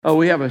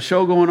We have a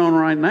show going on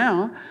right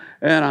now,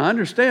 and I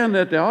understand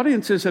that the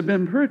audiences have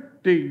been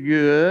pretty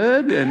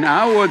good. And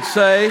I would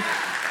say,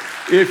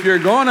 if you're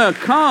going to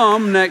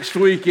come next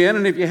weekend,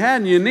 and if you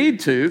hadn't, you need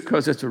to,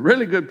 because it's a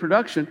really good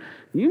production,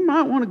 you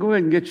might want to go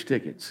ahead and get your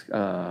tickets,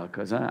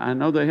 because I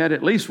know they had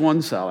at least one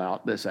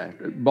sellout this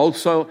after. Both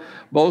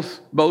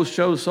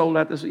shows sold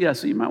out this. Yeah,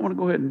 so you might want to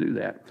go ahead and do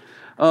that.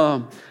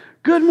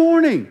 Good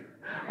morning.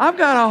 I've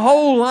got a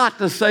whole lot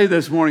to say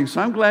this morning,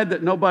 so I'm glad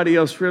that nobody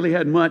else really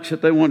had much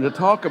that they wanted to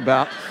talk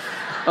about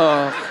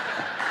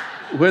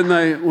when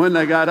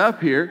they got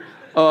up here.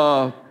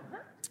 But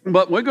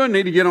we're going to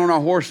need to get on our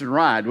horse and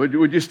ride.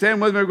 Would you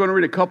stand with me? We're going to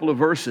read a couple of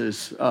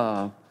verses.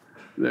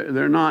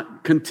 They're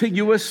not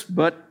contiguous,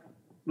 but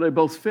they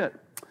both fit.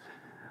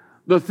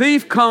 The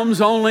thief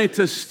comes only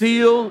to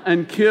steal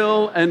and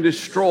kill and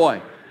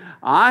destroy.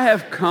 I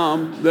have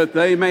come that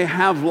they may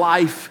have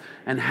life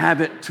and have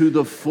it to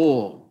the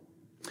full.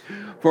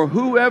 For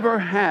whoever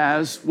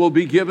has will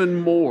be given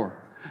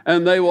more,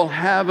 and they will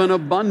have an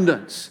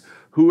abundance.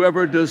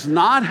 Whoever does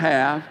not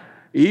have,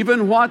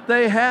 even what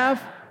they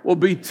have, will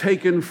be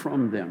taken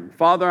from them.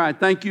 Father, I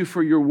thank you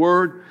for your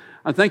word.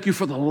 I thank you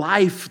for the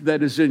life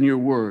that is in your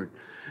word.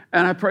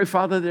 And I pray,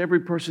 Father, that every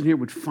person here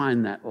would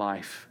find that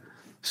life.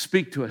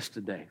 Speak to us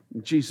today.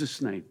 In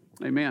Jesus' name,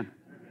 amen.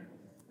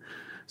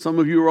 Some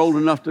of you are old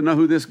enough to know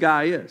who this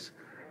guy is.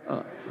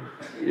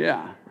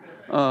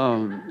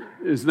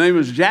 His name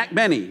was Jack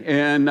Benny,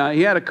 and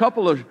he had a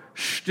couple of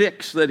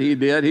shticks that he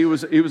did. He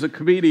was a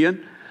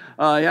comedian.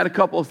 He had a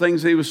couple of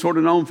things that he was sort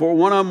of known for.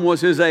 One of them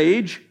was his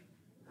age.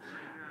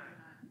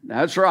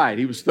 That's right.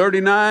 He was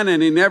 39,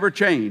 and he never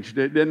changed.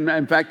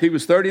 In fact, he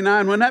was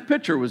 39 when that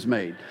picture was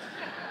made.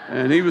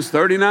 And he was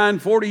 39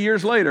 40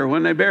 years later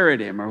when they buried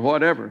him or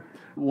whatever.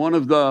 One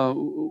of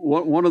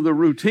the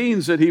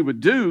routines that he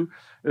would do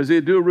is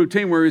he'd do a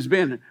routine where he's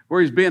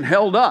being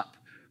held up.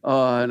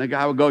 And the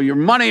guy would go, "Your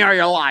money or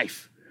your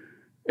life?"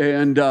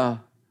 And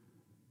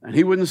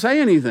he wouldn't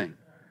say anything.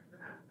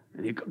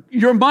 And he'd go,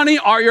 "Your money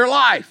or your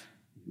life?"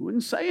 He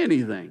wouldn't say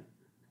anything.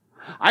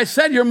 "I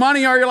said your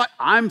money or your life."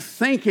 "I'm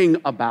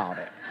thinking about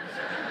it."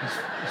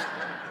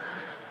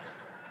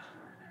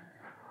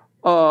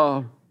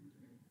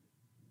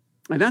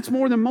 And that's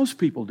more than most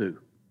people do.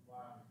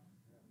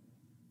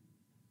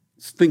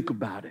 Let's think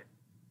about it.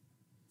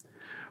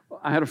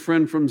 I had a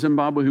friend from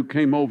Zimbabwe who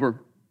came over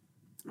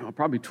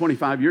probably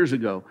 25 years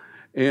ago.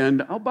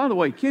 And, oh, by the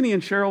way, Kenny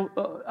and Cheryl,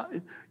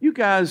 you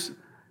guys,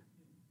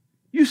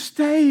 you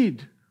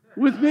stayed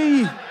with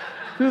me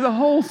through the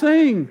whole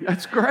thing.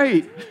 That's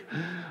great.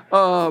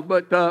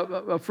 But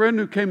a friend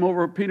who came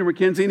over, Peter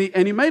McKenzie,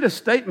 and he made a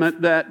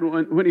statement that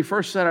when he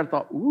first said it, I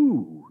thought,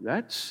 ooh,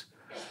 that's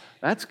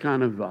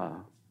kind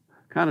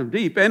of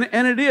deep. And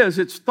it is.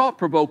 It's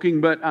thought-provoking,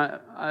 but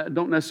I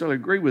don't necessarily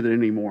agree with it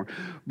anymore.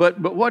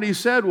 But what he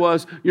said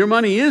was, your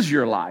money is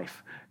your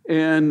life.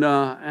 And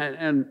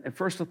at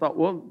first I thought,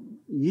 well,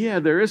 yeah,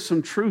 there is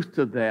some truth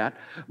to that.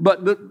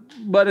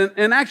 But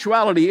in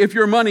actuality, if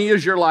your money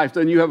is your life,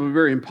 then you have a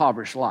very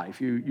impoverished life.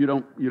 You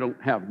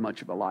don't have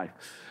much of a life.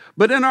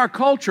 But in our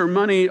culture,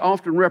 money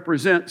often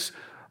represents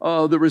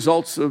the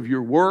results of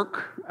your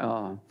work,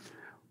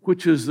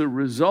 which is the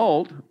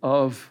result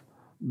of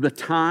the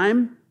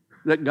time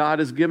that God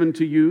has given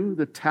to you,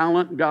 the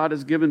talent God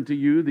has given to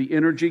you, the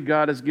energy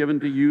God has given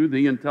to you,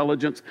 the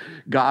intelligence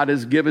God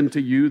has given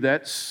to you.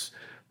 That's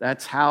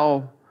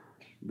how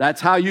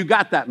you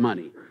got that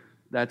money.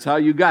 That's how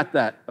you got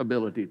that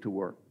ability to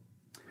work.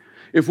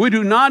 If we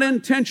do not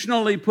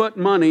intentionally put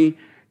money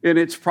in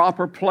its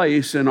proper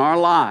place in our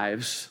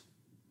lives,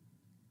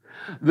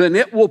 then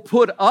it will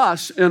put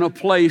us in a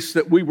place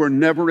that we were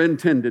never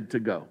intended to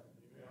go.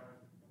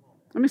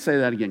 Let me say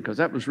that again, because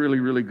that was really,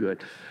 really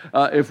good.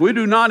 If we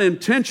do not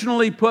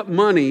intentionally put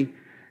money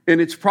in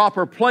its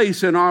proper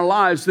place in our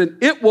lives, then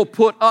it will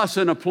put us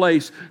in a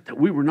place that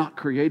we were not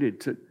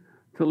created to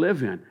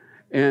live in.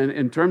 And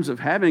in terms of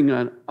having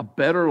a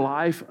better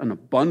life, an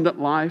abundant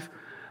life,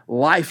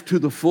 life to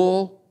the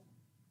full,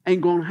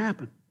 ain't going to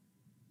happen.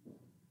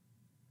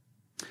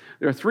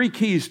 There are 3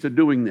 keys to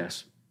doing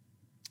this.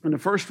 And the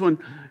first one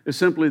is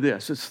simply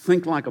this. It's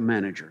think like a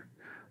manager.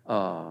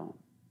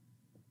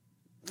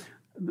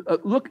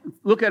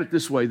 Look at it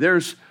this way. There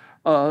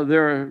are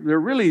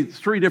really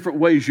 3 different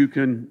ways you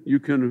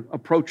can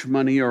approach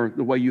money or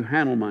the way you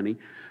handle money.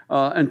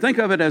 And think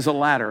of it as a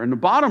ladder. And the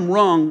bottom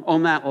rung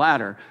on that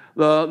ladder,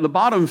 the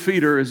bottom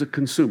feeder is a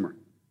consumer.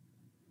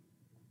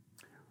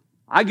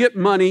 I get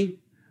money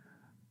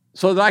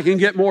so that I can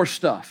get more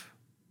stuff.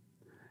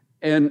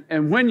 And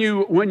when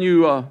you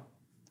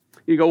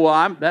go,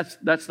 well,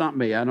 that's not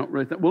me. I don't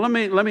really think. Well,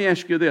 let me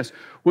ask you this.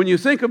 When you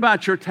think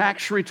about your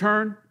tax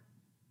return,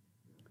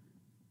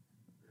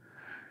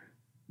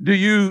 do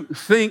you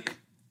think,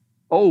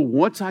 oh,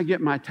 once I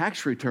get my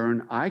tax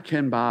return, I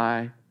can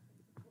buy?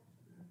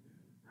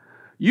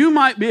 You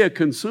might be a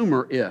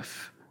consumer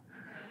if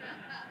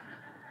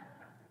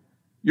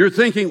you're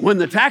thinking, when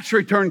the tax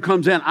return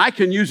comes in, I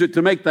can use it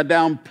to make the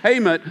down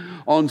payment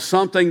on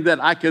something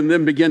that I can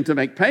then begin to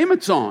make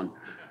payments on.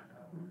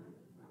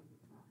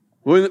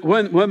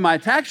 When my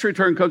tax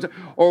return comes,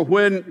 or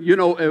when,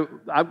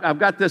 I've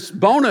got this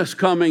bonus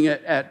coming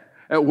at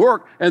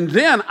work, and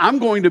then I'm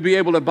going to be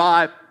able to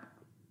buy.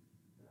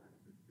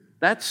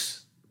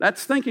 That's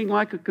thinking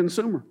like a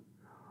consumer.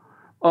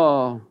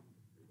 And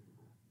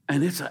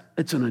it's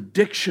an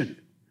addiction.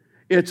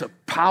 It's a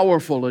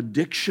powerful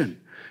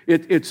addiction.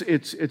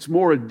 It's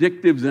more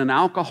addictive than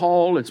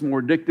alcohol. It's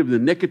more addictive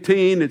than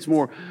nicotine. It's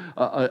more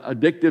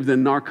addictive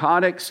than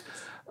narcotics.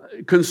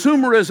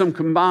 Consumerism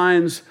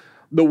combines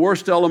the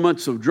worst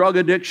elements of drug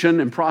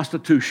addiction and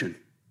prostitution.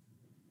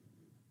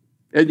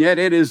 And yet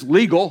it is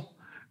legal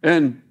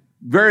and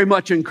very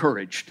much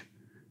encouraged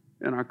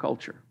in our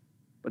culture.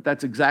 But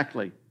that's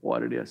exactly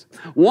what it is.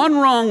 One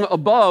rung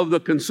above the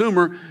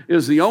consumer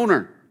is the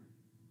owner.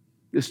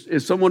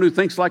 Is someone who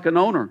thinks like an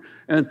owner.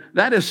 And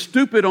that is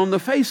stupid on the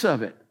face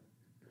of it.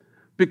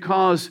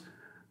 Because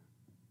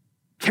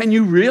can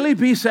you really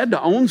be said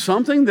to own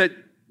something that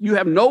you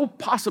have no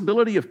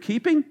possibility of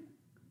keeping?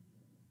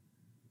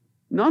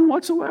 None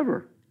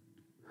whatsoever.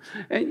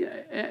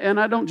 And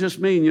I don't just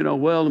mean,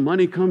 the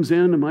money comes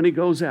in, the money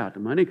goes out.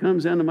 The money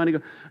comes in, the money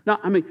goes. No,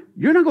 I mean,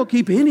 you're not going to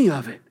keep any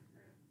of it.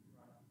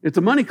 If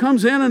the money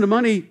comes in and the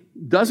money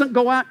doesn't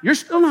go out, you're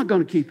still not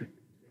going to keep it.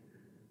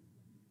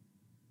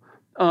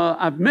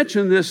 I've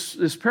mentioned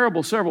this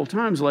parable several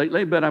times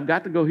lately, but I've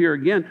got to go here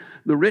again.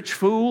 The rich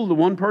fool, the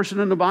one person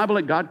in the Bible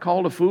that God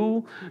called a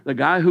fool, the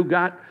guy who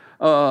had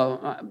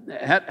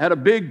a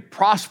big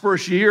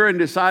prosperous year and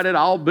decided,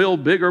 I'll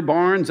build bigger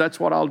barns, that's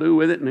what I'll do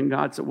with it. And then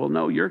God said, well,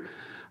 no, your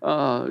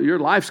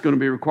life's going to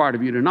be required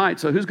of you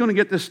tonight, so who's going to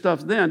get this stuff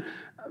then?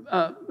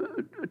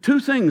 Two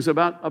things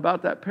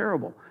about that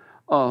parable.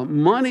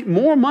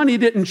 More money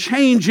didn't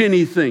change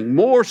anything.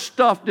 More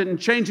stuff didn't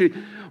change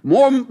anything.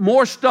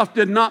 More stuff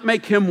did not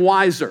make him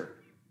wiser.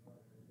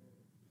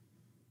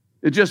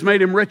 It just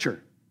made him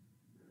richer.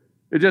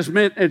 It just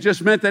meant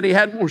that he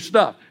had more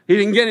stuff. He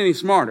didn't get any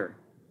smarter.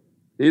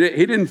 He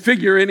didn't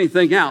figure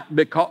anything out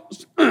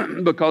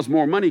because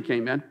more money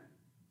came in.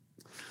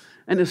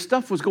 And his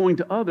stuff was going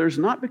to others,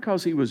 not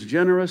because he was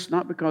generous,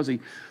 not because he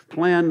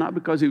planned, not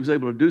because he was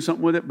able to do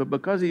something with it, but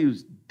because he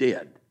was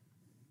dead.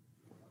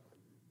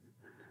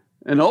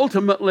 And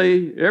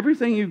ultimately,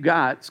 everything you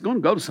got is going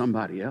to go to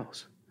somebody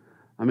else.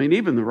 I mean,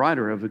 even the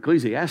writer of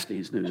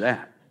Ecclesiastes knew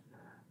that.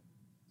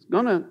 It's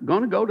going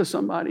to go to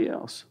somebody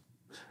else.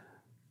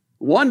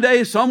 One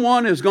day,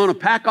 someone is going to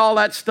pack all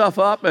that stuff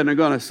up, and they're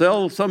going to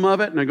sell some of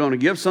it, and they're going to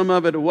give some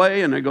of it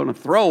away, and they're going to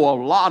throw a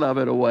lot of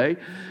it away.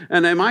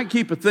 And they might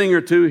keep a thing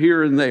or two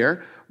here and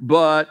there,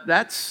 but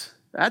that's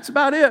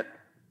about it.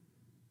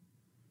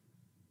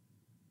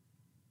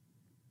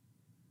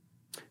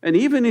 And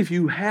even if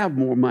you have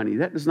more money,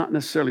 that does not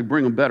necessarily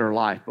bring a better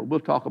life, but we'll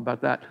talk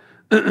about that.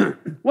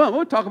 Well,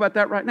 we'll talk about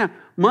that right now.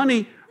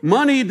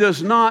 Money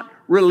does not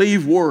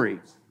relieve worry.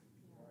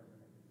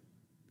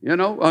 I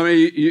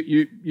mean,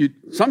 you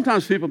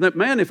sometimes people think,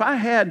 man, if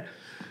I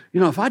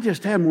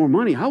just had more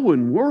money, I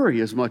wouldn't worry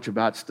as much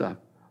about stuff.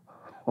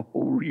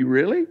 Oh, you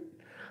really?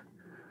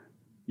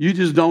 You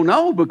just don't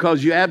know,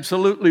 because you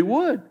absolutely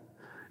would.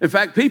 In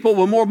fact, people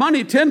with more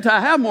money tend to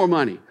have more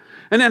money.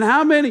 And then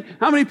how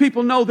many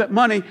people know that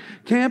money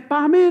can't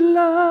buy me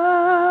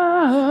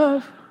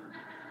love?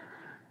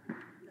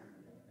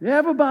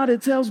 Everybody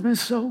tells me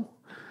so.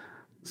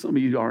 Some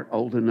of you aren't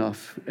old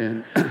enough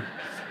and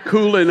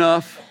cool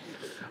enough.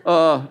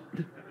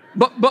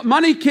 But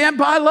money can't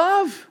buy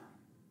love.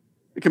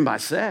 It can buy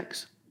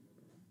sex.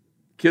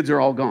 Kids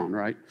are all gone,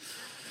 right?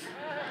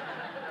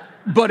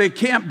 But it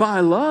can't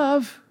buy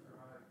love.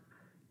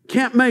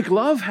 Can't make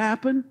love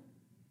happen.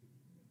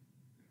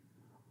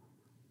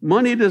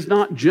 Money does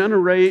not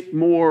generate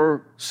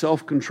more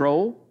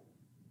self-control.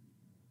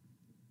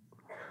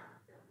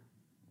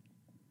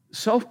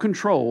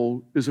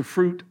 Self-control is a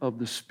fruit of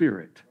the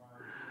Spirit,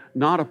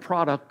 not a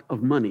product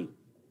of money.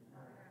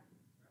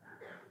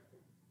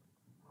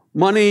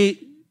 Money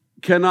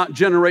cannot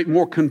generate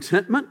more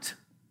contentment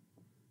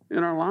in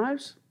our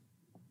lives.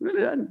 It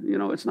really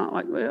doesn't. It's not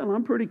like, well,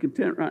 I'm pretty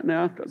content right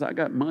now because I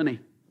got money.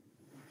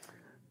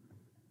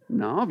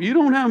 No, if you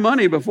don't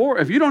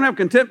have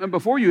contentment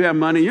before you have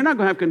money, you're not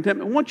going to have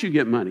contentment once you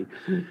get money.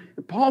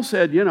 Paul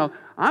said,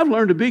 I've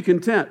learned to be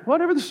content,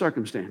 whatever the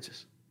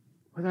circumstances.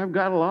 Whether I've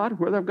got a lot,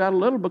 whether I've got a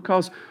little,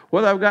 because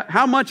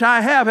how much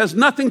I have has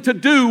nothing to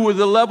do with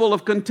the level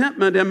of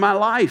contentment in my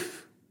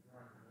life.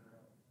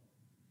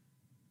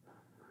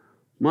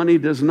 Money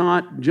does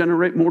not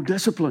generate more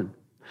discipline.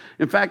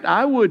 In fact,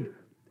 I would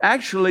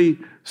actually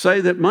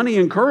say that money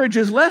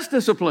encourages less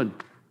discipline.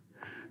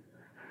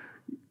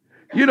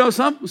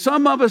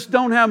 Some of us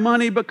don't have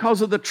money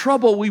because of the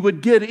trouble we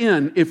would get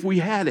in if we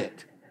had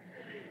it.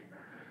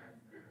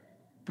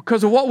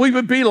 Because of what we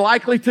would be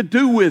likely to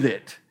do with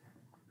it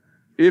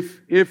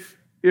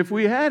if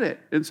we had it.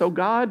 And so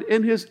God,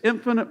 in His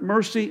infinite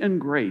mercy and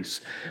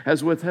grace,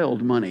 has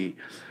withheld money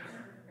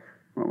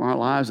from our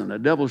lives, and the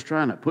devil's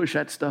trying to push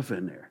that stuff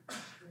in there.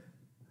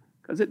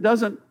 Because it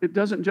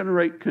doesn't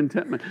generate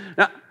contentment.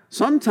 Now,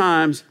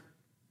 sometimes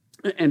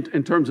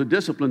in terms of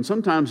discipline,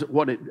 sometimes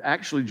what it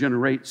actually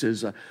generates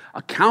is a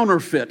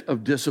counterfeit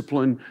of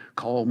discipline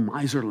called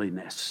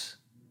miserliness,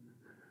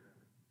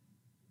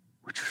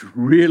 which is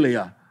really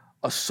a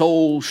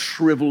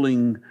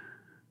soul-shriveling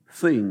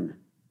thing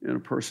in a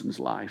person's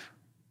life.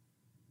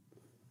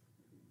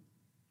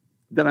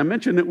 Did I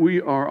mention that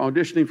we are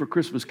auditioning for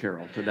Christmas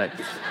Carol today?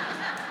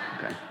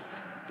 Okay,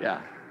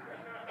 yeah.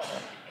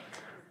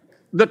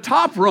 The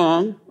top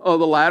rung of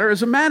the ladder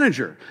is a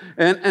manager.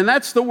 And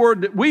that's the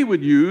word that we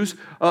would use.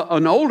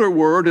 An older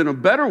word and a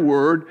better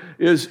word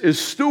is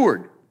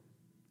steward.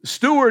 A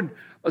steward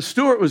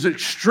was an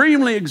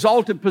extremely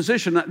exalted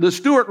position. The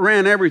steward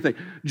ran everything.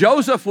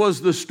 Joseph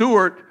was the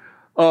steward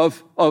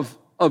of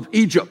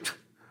Egypt.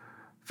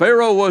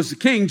 Pharaoh was the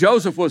king.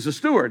 Joseph was the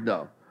steward,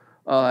 though.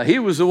 He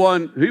was the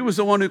one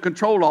who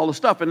controlled all the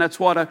stuff, and that's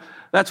what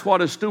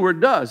a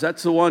steward does.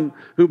 That's the one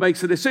who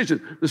makes the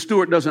decision. The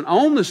steward doesn't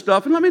own the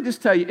stuff. And let me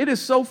just tell you, it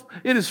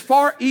is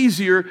far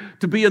easier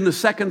to be in the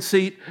second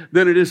seat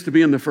than it is to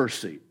be in the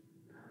first seat.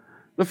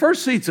 The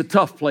first seat's a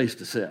tough place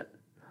to sit.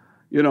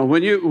 You know,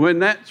 when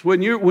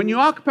you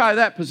occupy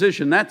that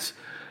position, that's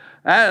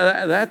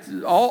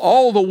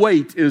all the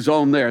weight is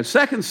on there.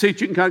 Second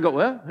seat, you can kind of go,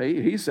 well,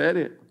 he said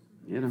it.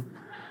 You know,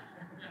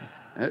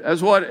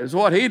 that's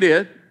what he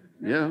did.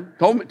 Yeah,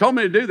 told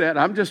me to do that.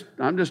 I'm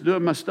just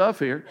doing my stuff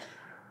here.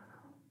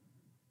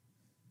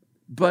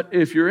 But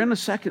if you're in the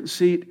second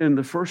seat and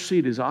the first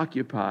seat is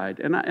occupied,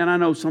 and I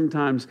know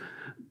sometimes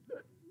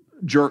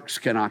jerks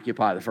can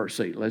occupy the first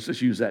seat. Let's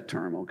just use that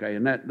term, okay?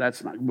 And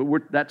that's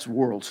that's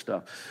world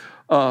stuff.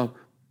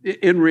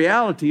 In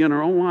reality, in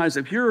our own lives,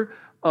 if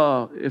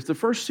the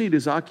first seat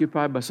is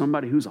occupied by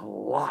somebody who's a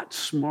lot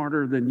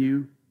smarter than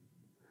you,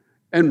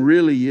 and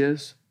really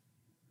is,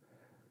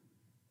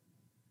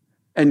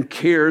 and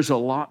cares a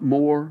lot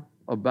more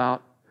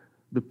about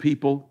the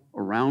people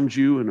around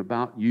you and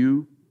about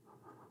you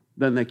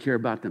than they care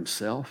about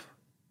themselves.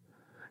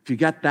 If you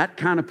got that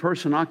kind of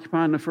person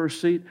occupying the first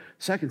seat,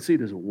 second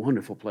seat is a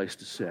wonderful place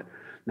to sit.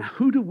 Now,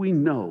 who do we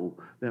know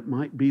that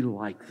might be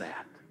like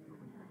that?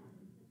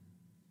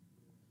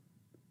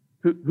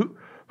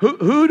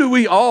 Who do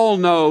we all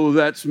know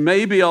that's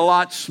maybe a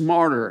lot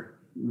smarter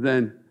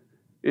than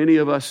any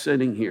of us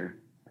sitting here,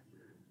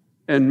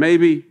 and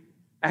maybe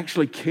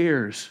actually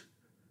cares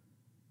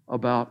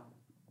about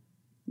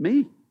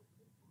me,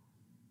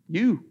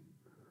 you,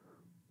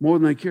 more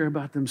than they care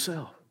about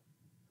themselves?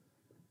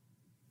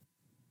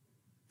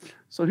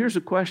 So here's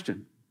a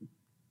question.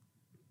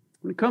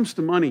 When it comes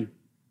to money,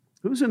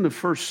 who's in the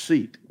first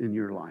seat in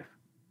your life?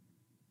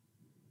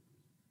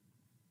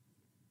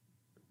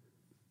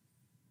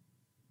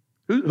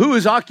 Who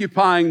is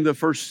occupying the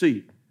first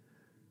seat?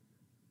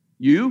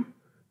 You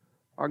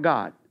or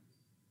God?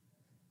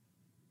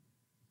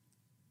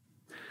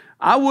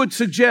 I would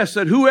suggest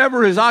that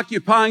whoever is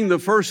occupying the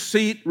first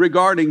seat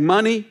regarding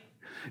money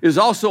is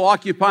also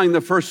occupying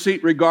the first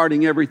seat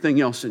regarding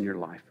everything else in your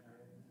life.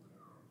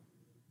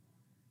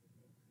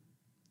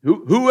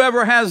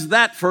 Whoever has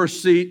that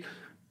first seat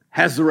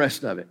has the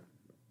rest of it.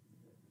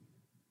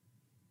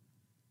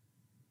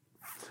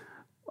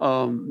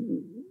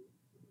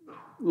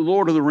 The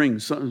Lord of the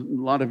Rings, a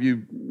lot of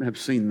you have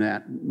seen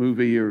that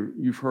movie, or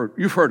you've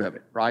heard of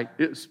it, right?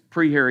 It's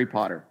pre-Harry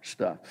Potter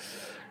stuff.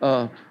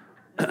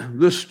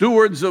 The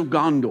stewards of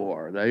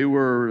Gondor,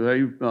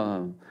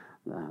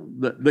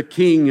 the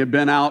king had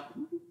been out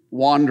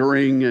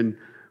wandering, and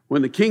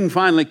when the king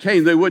finally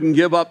came, they wouldn't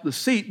give up the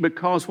seat,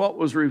 because what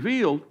was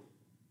revealed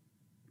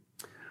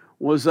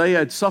was they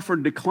had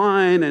suffered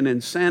decline and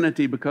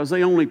insanity because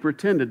they only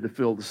pretended to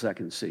fill the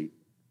second seat.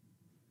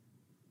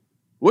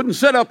 Wouldn't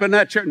sit up in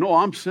that chair. No,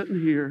 I'm sitting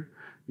here,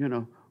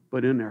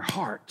 but in their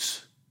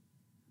hearts,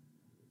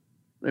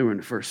 they were in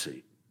the first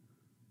seat.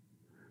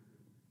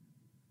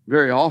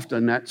 Very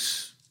often,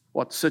 that's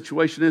what the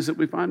situation is that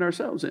we find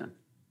ourselves in.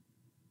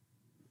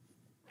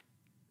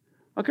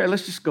 Okay,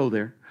 let's just go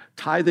there.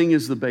 Tithing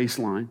is the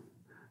baseline.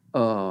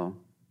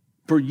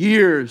 For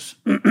years,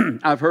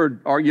 I've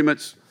heard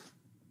arguments,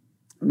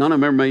 none of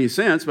them ever made any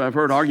sense, but I've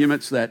heard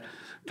arguments that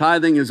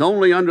tithing is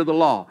only under the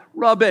law.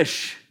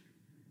 Rubbish.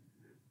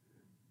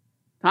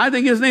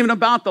 Tithing isn't even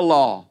about the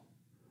law.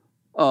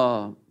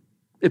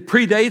 It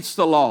predates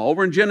the law.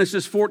 Over in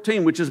Genesis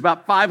 14, which is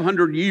about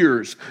 500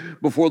 years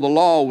before the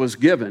law was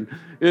given,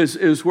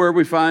 is where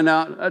we find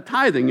out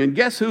tithing. And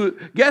guess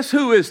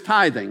who is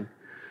tithing?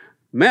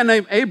 A man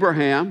named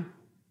Abraham,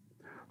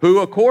 who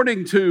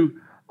according to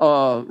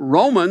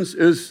Romans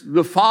is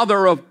the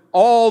father of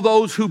all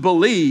those who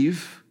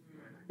believe.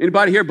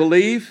 Anybody here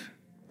believe?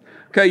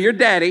 Okay, your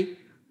daddy,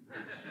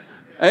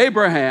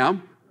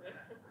 Abraham,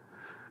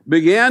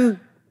 began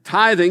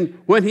tithing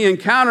when he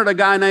encountered a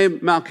guy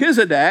named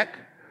Melchizedek,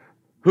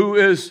 who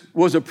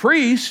was a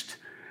priest,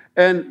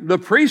 and the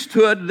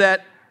priesthood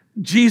that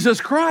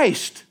Jesus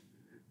Christ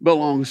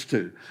belongs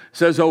to. It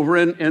says over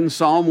in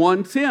Psalm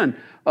 110,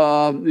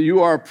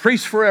 you are a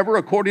priest forever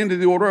according to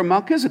the order of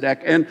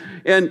Melchizedek. And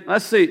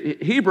let's see,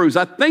 Hebrews,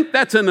 I think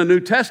that's in the New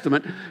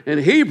Testament. In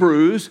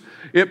Hebrews,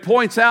 it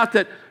points out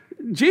that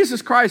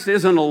Jesus Christ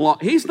isn't a law.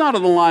 He's not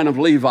in the line of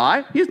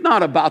Levi. He's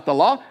not about the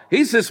law.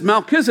 He's this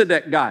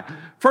Melchizedek guy.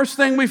 First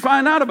thing we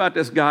find out about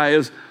this guy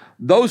is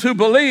those who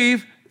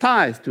believe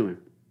tithe to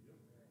him.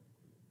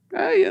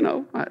 Hey,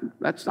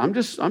 I'm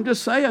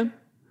just saying.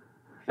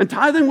 And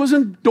tithing was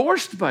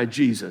endorsed by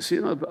Jesus.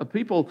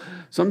 People,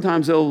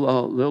 sometimes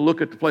they'll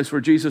look at the place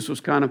where Jesus was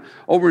kind of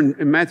over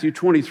in Matthew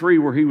 23,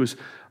 where he was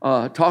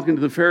talking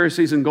to the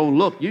Pharisees and going,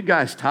 look, you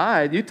guys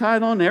tithe. You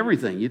tithe on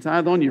everything. You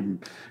tithe on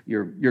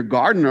your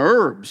garden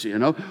herbs,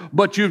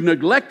 But you've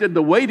neglected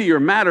the weightier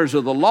matters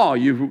of the law.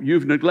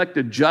 You've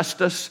neglected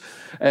justice,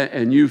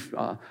 and you've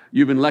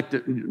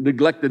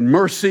neglected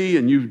mercy,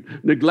 and you've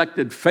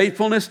neglected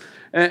faithfulness.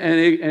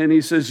 And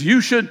he says,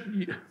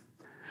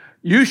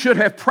 you should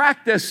have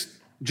practiced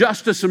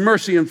justice and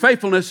mercy and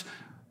faithfulness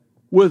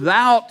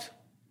without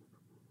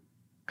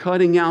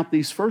cutting out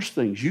these first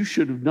things. You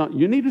should have done.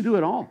 You need to do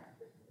it all.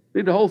 You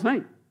need the whole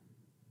thing.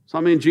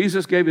 So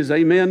Jesus gave his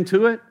amen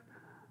to it.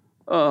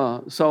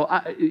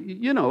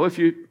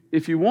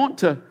 If you want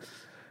to,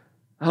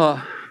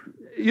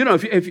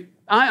 if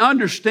I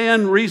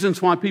understand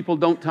reasons why people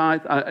don't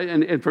tithe,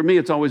 and for me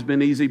it's always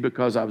been easy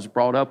because I was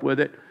brought up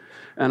with it.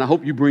 And I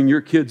hope you bring your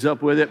kids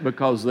up with it,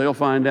 because they'll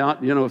find out,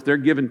 if they're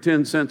giving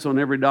 10 cents on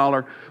every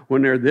dollar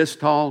when they're this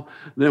tall,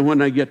 then when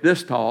they get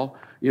this tall,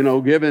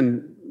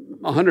 giving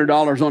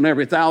 $100 on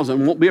every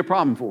 1,000 won't be a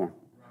problem for them,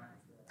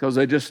 because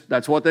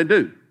that's what they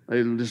do.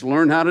 They just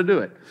learn how to do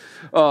it.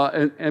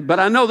 But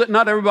I know that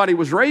not everybody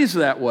was raised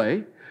that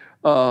way.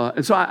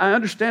 And so I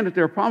understand that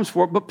there are problems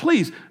for it. But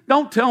please,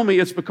 don't tell me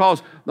it's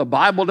because the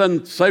Bible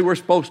doesn't say we're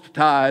supposed to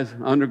tithe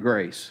under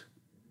grace.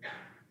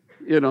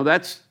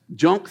 That's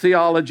junk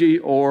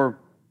theology,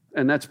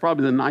 and that's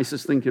probably the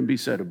nicest thing can be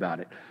said about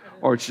it,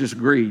 or it's just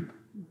greed.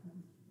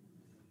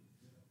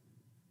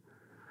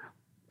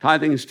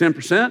 Tithing is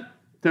 10%.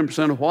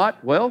 10% of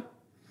what? Well,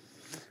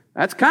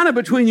 that's kind of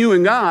between you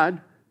and God.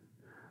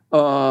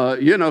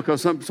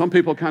 Because some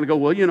people kind of go,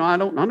 well, I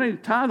don't need to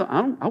tithe.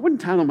 I wouldn't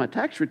tithe on my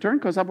tax return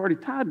because I've already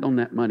tithed on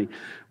that money.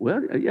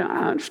 Well, yeah,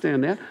 I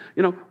understand that.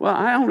 Well,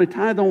 I only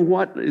tithe on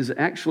what is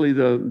actually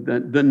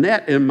the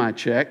net in my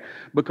check,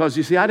 because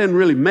you see, I didn't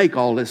really make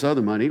all this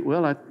other money.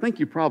 Well, I think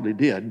you probably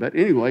did, but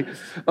anyway,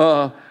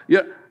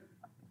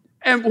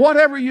 and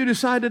whatever you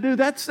decide to do,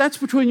 that's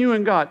between you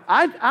and God.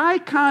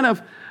 I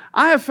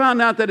have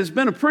found out that it's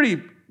been a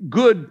pretty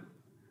good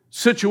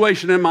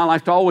situation in my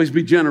life to always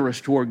be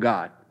generous toward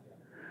God.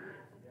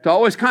 To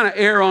always kind of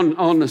err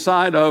on the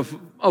side of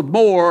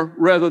more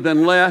rather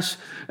than less.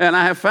 And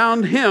I have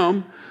found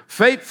him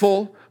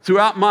faithful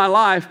throughout my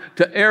life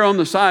to err on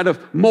the side of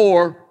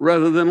more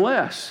rather than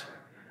less.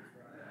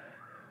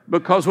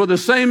 Because with the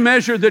same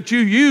measure that you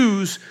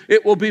use,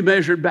 it will be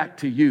measured back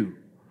to you.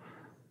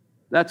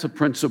 That's a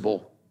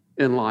principle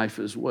in life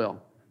as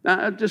well.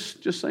 Now,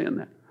 just saying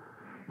that.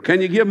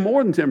 Can you give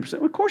more than 10%?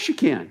 Well, of course you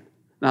can.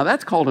 Now,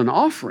 that's called an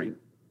offering.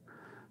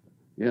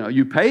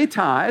 You pay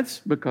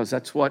tithes because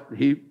that's what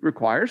he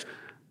requires.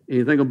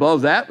 Anything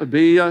above that would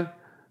be an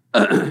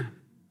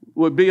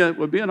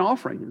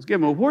offering. It's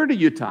given. Well, where do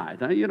you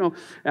tithe?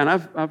 And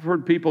I've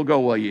heard people go,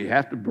 well, you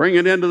have to bring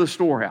it into the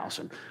storehouse,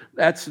 and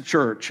that's the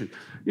church.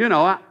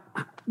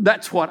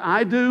 That's what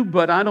I do,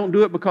 but I don't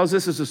do it because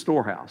this is a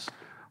storehouse.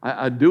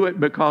 I do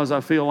it because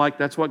I feel like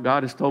that's what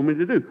God has told me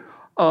to do.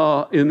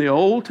 In the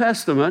Old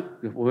Testament,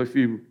 if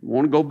you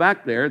want to go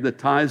back there, the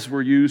tithes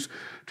were used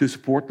to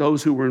support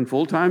those who were in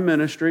full-time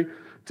ministry,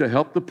 to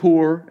help the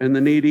poor and the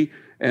needy,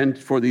 and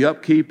for the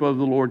upkeep of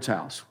the Lord's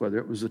house, whether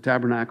it was the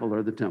tabernacle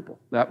or the temple.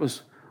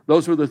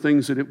 Those were the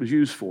things that it was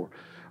used for.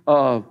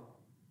 But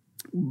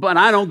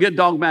I don't get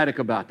dogmatic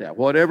about that.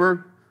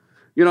 Whatever,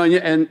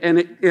 and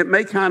it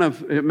may kind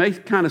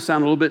of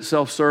sound a little bit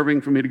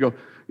self-serving for me to go,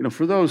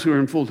 for those who are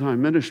in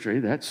full-time ministry,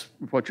 that's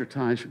what your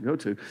tithe should go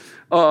to.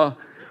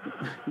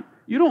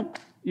 You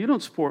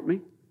don't support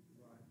me.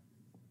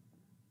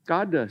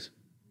 God does.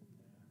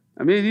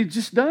 He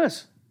just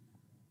does.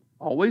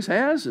 Always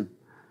has, and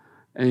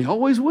he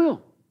always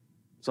will.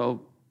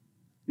 So,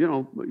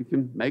 you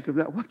can make of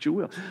that what you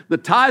will. The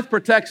tithe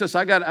protects us.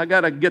 I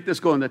got to get this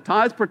going. The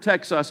tithe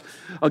protects us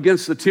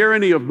against the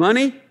tyranny of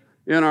money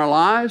in our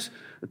lives.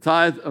 The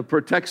tithe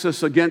protects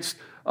us against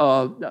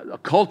a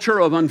culture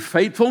of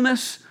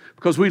unfaithfulness,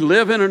 because we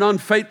live in an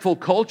unfaithful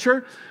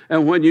culture.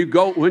 And when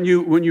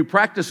you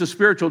practice a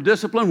spiritual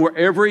discipline where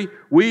every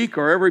week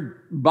or every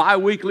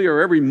bi-weekly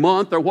or every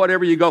month or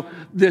whatever you go,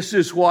 this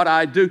is what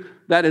I do,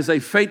 that is a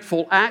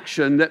faithful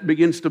action that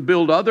begins to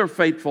build other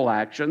faithful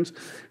actions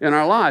in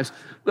our lives.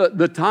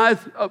 The tithe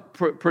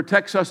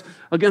protects us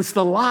against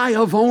the lie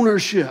of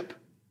ownership.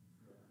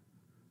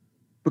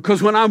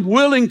 Because when I'm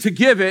willing to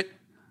give it,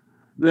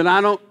 then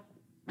I don't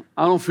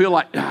feel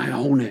like I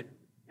own it.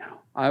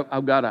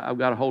 I've got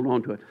to hold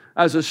on to it.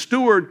 As a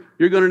steward,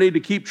 you're going to need to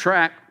keep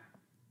track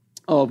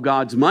of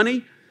God's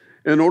money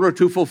in order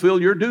to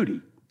fulfill your duty.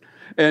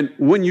 And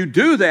when you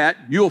do that,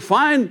 you'll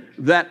find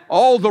that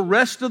all the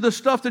rest of the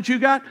stuff that you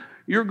got,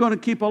 you're going to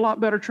keep a lot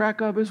better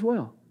track of as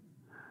well.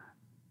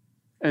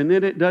 And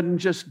then it doesn't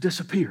just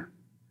disappear.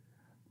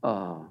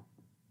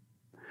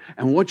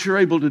 And once you're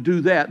able to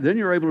do that, then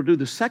you're able to do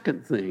the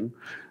second thing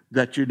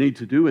that you need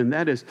to do, and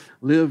that is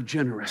live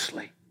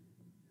generously.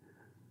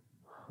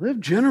 Live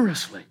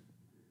generously.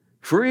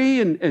 Free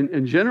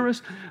and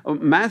generous.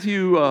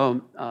 Matthew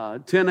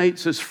 10:8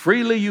 says,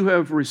 freely you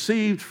have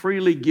received,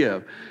 freely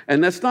give.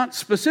 And that's not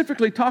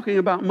specifically talking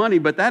about money,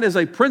 but that is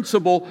a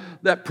principle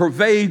that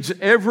pervades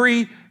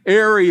every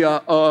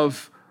area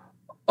of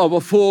a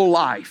full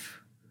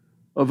life,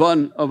 of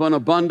an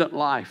abundant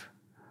life.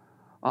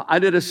 I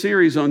did a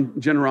series on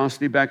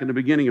generosity back in the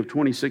beginning of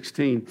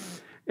 2016,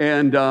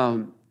 and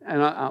I'm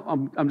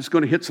just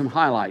going to hit some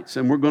highlights,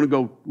 and we're going to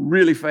go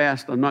really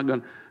fast. I'm not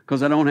going to,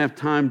 because I don't have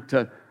time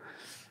to.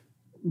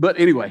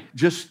 But anyway,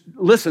 just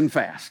listen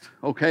fast,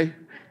 okay?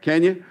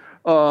 Can you?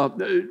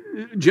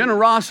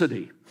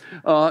 Generosity.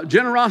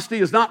 Generosity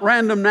is not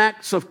random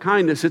acts of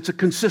kindness. It's a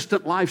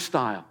consistent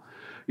lifestyle.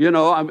 You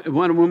know,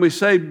 when we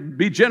say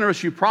be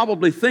generous, you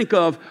probably think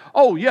of,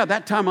 oh, yeah,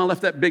 that time I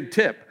left that big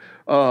tip,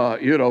 for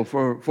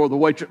the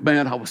waitress.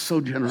 Man, I was so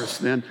generous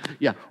then.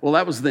 Yeah, well,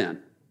 that was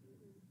then.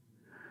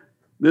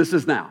 This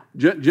is now.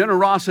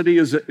 Generosity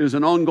is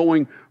an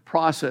ongoing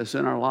process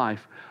in our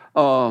life.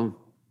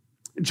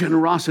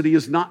 Generosity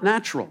is not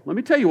natural. Let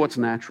me tell you what's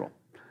natural.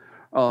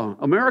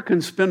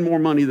 Americans spend more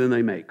money than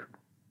they make.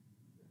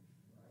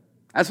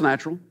 That's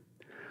natural.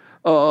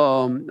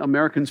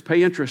 Americans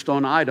pay interest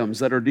on items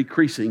that are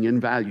decreasing in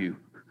value.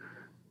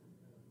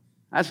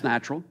 That's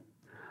natural.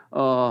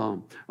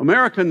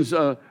 Americans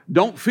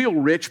don't feel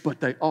rich, but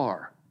they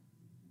are.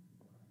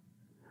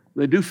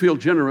 They do feel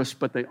generous,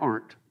 but they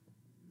aren't.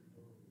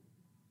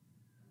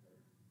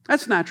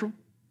 That's natural.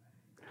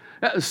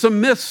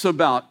 Some myths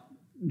about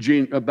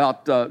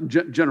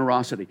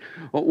generosity.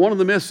 Well, one of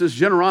the myths is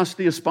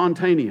generosity is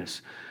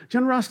spontaneous.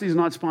 Generosity is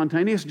not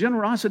spontaneous.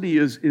 Generosity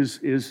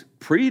is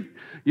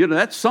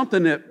that's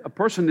something that a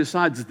person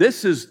decides,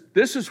 this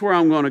is where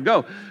I'm going to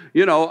go.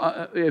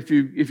 If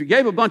you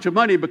gave a bunch of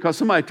money because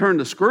somebody turned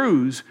the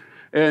screws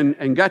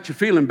and got you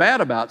feeling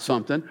bad about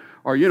something,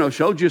 or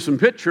showed you some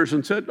pictures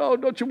and said, "Oh,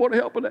 don't you want to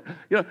help with that?"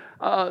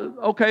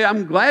 Okay,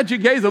 I'm glad you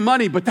gave the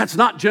money, but that's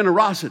not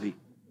generosity.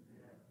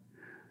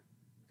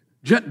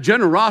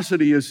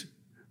 Generosity is,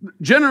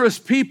 generous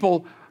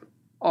people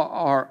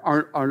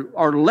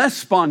are less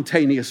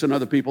spontaneous than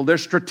other people. They're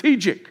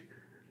strategic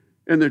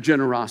in their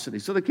generosity,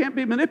 so they can't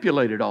be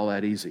manipulated all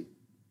that easy.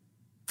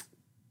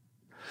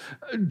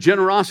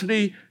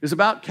 Generosity is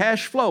about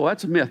cash flow.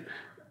 That's a myth.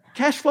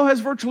 Cash flow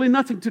has virtually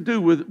nothing to do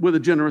with a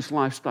generous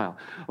lifestyle.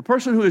 A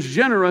person who is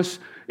generous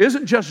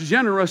isn't just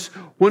generous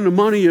when the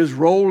money is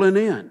rolling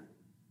in.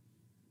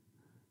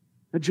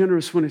 They're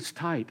generous when it's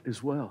tight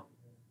as well.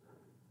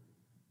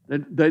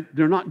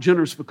 They're not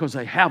generous because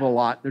they have a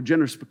lot. They're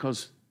generous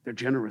because they're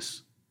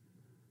generous.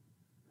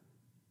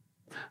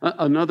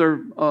 Another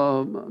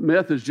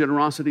myth is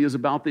generosity is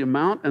about the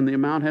amount, and the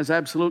amount has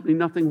absolutely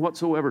nothing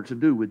whatsoever to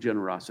do with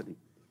generosity.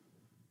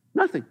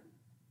 Nothing.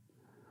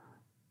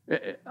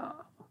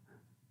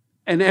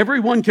 And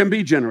everyone can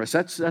be generous.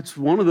 That's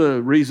one of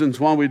the reasons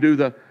why we do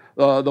the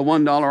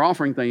 $1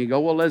 offering thing. You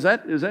go, well, is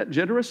that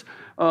generous?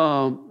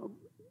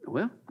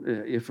 Well,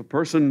 if a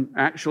person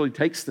actually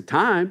takes the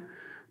time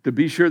to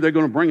be sure they're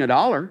going to bring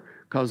 $1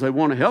 because they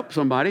want to help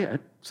somebody,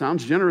 it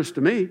sounds generous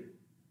to me.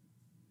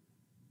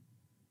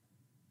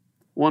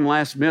 One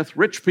last myth,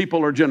 rich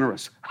people are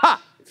generous.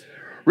 Ha!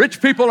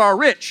 Rich people are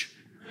rich.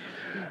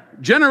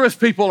 Generous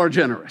people are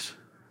generous.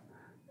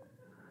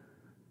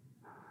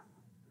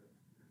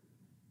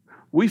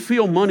 We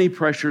feel money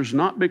pressures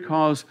not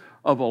because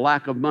of a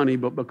lack of money,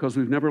 but because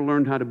we've never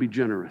learned how to be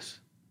generous.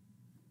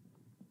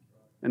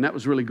 And that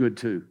was really good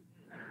too.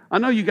 I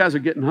know you guys are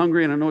getting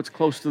hungry, and I know it's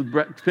close to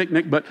the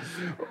picnic, but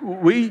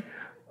we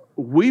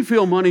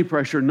feel money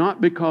pressure not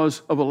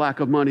because of a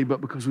lack of money,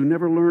 but because we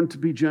never learned to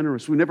be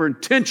generous. We never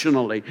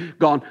intentionally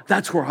gone,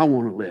 that's where I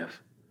want to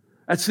live.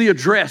 That's the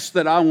address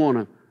that I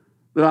want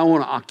to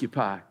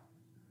occupy.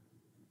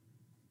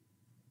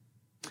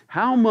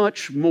 How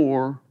much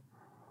more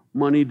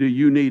money do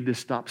you need to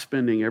stop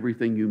spending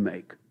everything you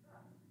make?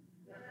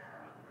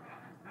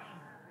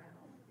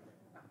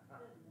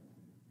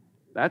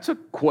 That's a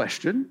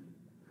question.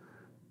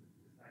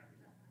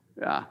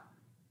 Yeah.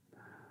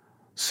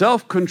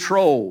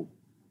 Self-control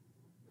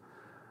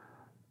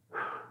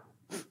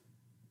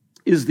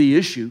is the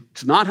issue.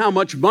 It's not how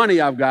much money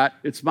I've got,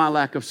 it's my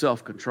lack of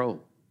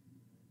self-control.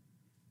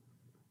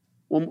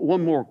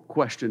 One more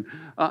question.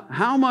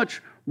 How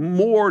much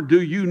more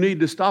do you need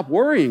to stop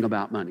worrying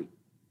about money?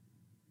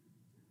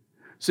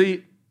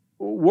 See,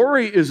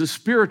 worry is a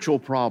spiritual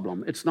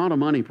problem. It's not a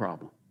money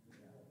problem.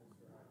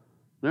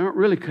 They aren't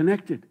really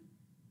connected.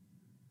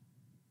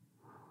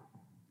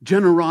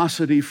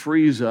 Generosity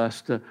frees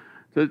us to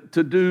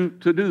do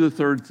the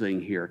third thing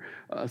here.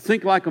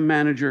 Think like a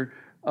manager.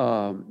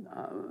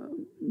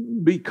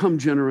 Become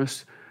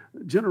generous.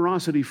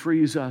 Generosity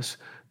frees us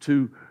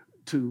to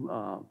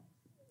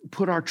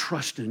put our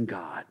trust in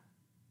God,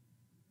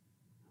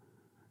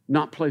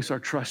 not place our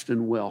trust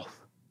in wealth.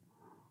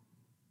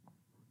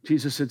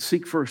 Jesus said,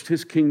 seek first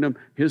His kingdom,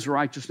 His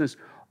righteousness.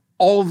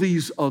 all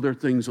these other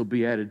things will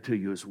be added to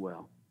you as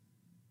well.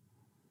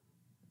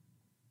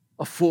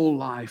 A full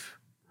life,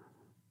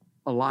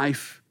 a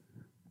life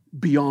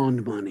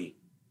beyond money,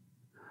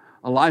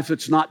 a life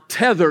that's not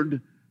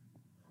tethered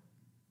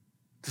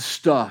to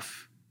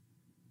stuff,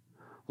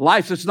 a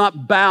life that's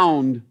not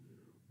bound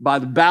by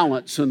the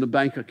balance in the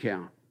bank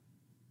account.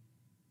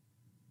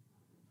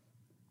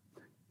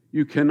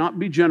 You cannot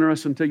be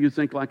generous until you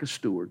think like a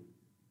steward.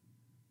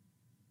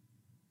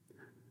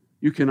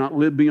 You cannot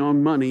live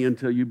beyond money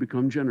until you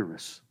become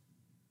generous.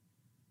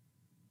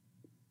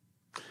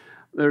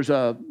 There's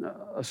a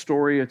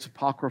story, it's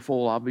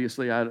apocryphal,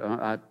 obviously.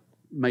 I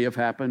may have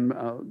happened.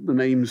 The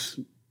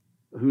names,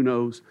 who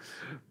knows.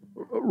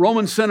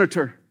 Roman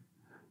senator,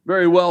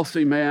 very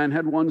wealthy man,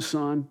 had one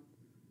son.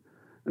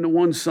 And the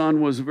one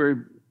son was a very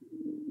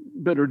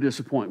bitter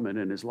disappointment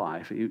in his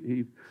life.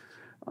 He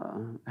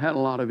had a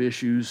lot of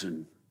issues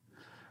and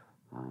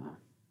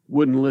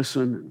wouldn't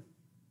listen, and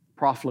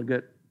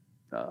profligate,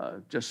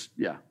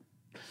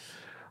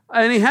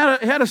 And he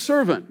had a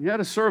servant. He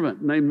had a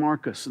servant named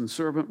Marcus, and the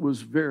servant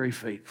was very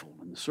faithful,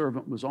 and the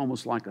servant was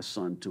almost like a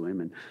son to him.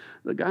 And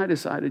the guy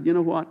decided, you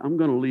know what? I'm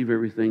going to leave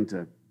everything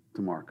to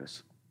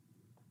Marcus.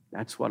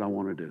 That's what I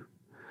want to do.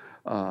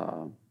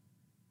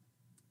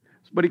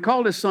 But he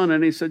called his son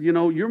and he said,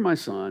 you're my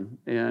son,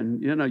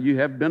 and, you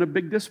have been a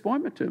big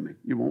disappointment to me.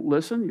 You won't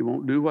listen. You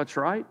won't do what's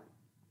right.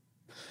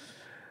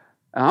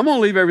 I'm going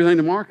to leave everything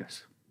to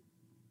Marcus.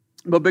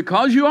 But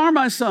because you are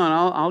my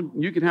son,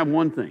 you can have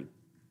one thing.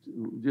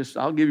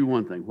 I'll give you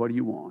one thing. What do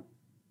you want?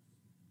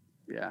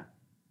 Yeah.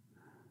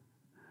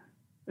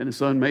 And the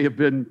son may have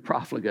been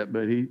profligate,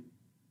 but he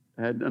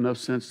had enough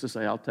sense to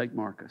say, I'll take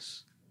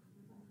Marcus.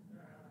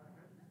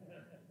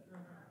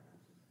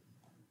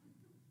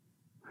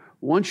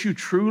 Once you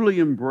truly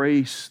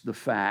embrace the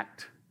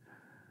fact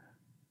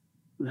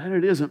that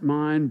it isn't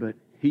mine, but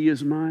he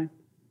is mine,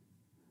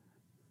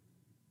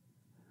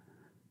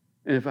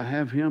 and if I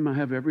have him, I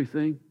have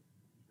everything.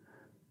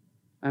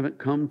 I haven't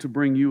come to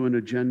bring you an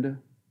agenda.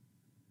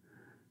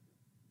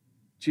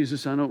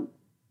 Jesus, I don't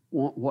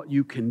want what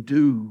you can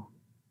do.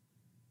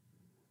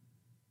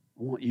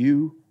 I want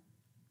you.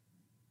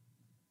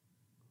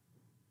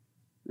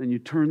 Then you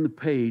turn the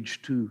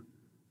page to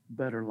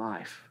better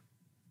life.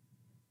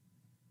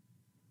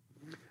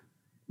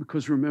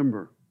 Because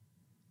remember,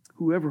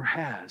 whoever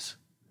has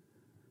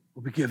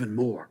will be given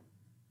more.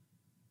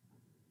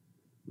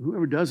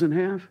 Whoever doesn't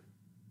have,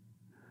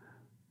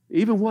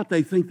 even what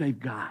they think they've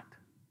got,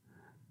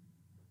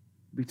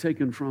 will be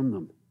taken from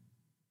them.